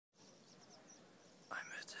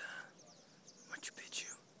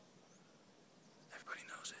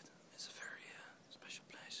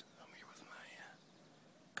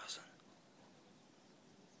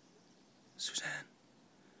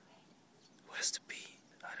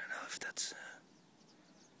that's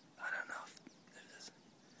I don't know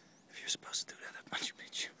if you're supposed to do that at Machu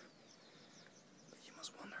Picchu. But you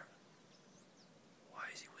must wonder, why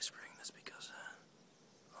is he whispering? That's because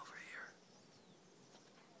over here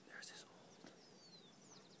there's this old,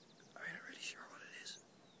 I'm not really sure what it is.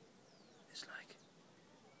 It's like,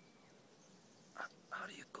 how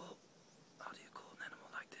do you call an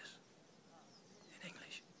animal like this in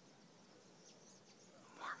English?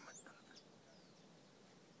 Marmot.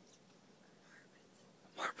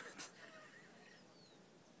 Marmot.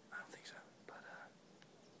 I don't think so, but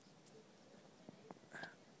I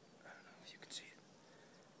don't know if you can see it.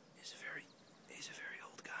 He's a very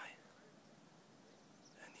old guy,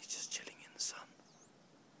 and he's just chilling in the sun,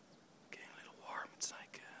 getting a little warm. It's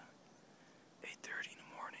like 8:30 in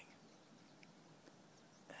the morning,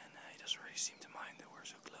 and he doesn't really seem to mind that we're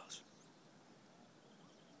so close.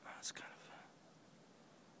 It's kind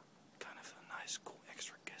of a nice, cool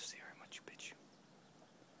extra guest here in Machu Picchu.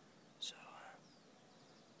 So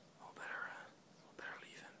we'll better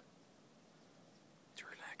leave him to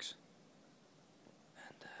relax.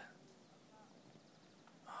 And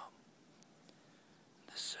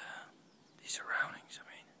these surroundings. I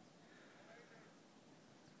mean,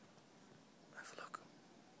 have a look.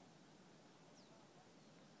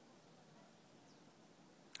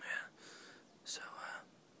 Yeah. So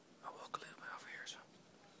I'll walk a little bit over here so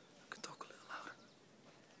I can talk a little louder.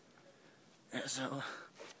 Yeah. So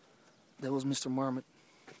that was Mr. Marmot,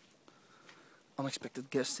 unexpected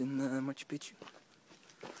guest in Machu Picchu.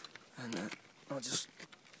 And I'll just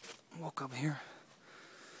walk up here,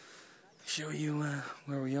 show you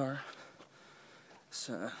where we are.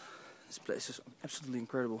 This place is absolutely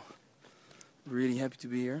incredible. Really happy to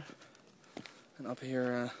be here. And up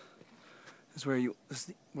here is where you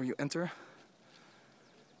enter.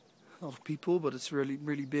 A lot of people, but it's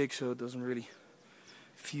really big, so it doesn't really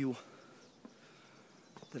feel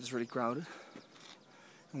that it's really crowded.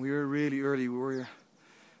 And we were really early. We were here,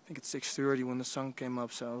 I think, at 6:30 when the sun came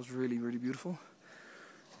up, so it was really beautiful.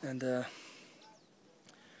 And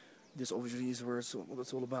this obviously is what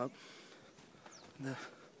it's all about.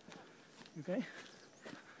 Okay.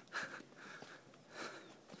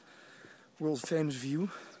 World famous view.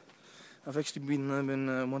 I've actually been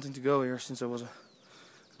wanting to go here since I was a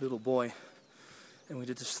little boy, and we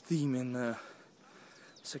did this theme in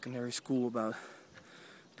secondary school about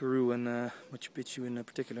Peru and Machu Picchu in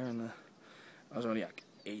particular. And I was only like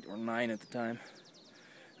 8 or 9 at the time,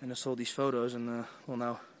 and I saw these photos, and well,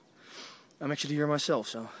 now I'm actually here myself.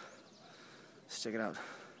 So let's check it out.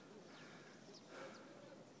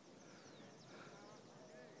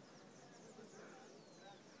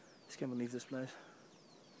 Just can't believe this place.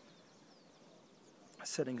 The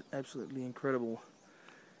setting is absolutely incredible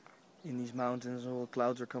in these mountains. All the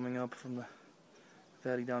clouds are coming up from the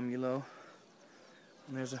valley down below.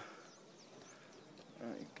 And there's a,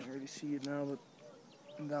 you can't really see it now, but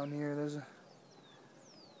down here there's a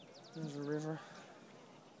river.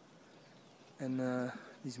 And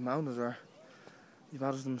these mountains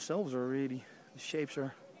themselves are really, the shapes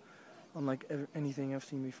are unlike anything I've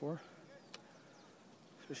seen before.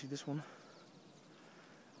 Especially this one.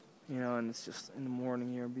 You know, and it's just in the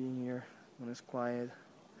morning here, being here when it's quiet.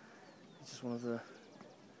 It's just one of the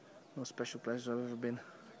most special places I've ever been.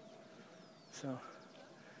 So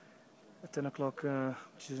at 10 o'clock,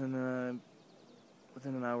 which is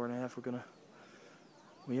within an hour and a half,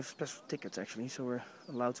 we have special tickets actually, so we're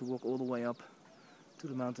allowed to walk all the way up to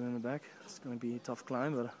the mountain in the back. It's going to be a tough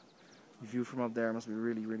climb, but the view from up there must be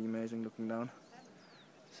really amazing looking down.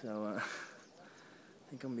 So I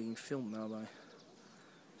think I'm being filmed now by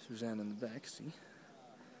Suzanne in the back, see?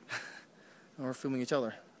 And we're filming each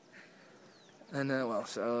other. And well,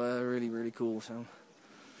 so really cool. So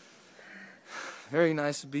very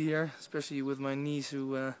nice to be here, especially with my niece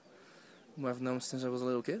who I've known since I was a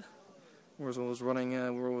little kid. We were always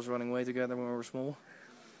running away together when we were small.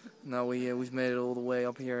 Now we've made it all the way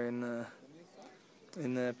up here in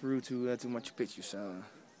Peru to Machu Picchu. So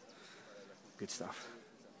good stuff.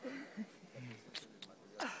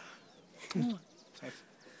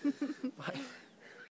 Bye.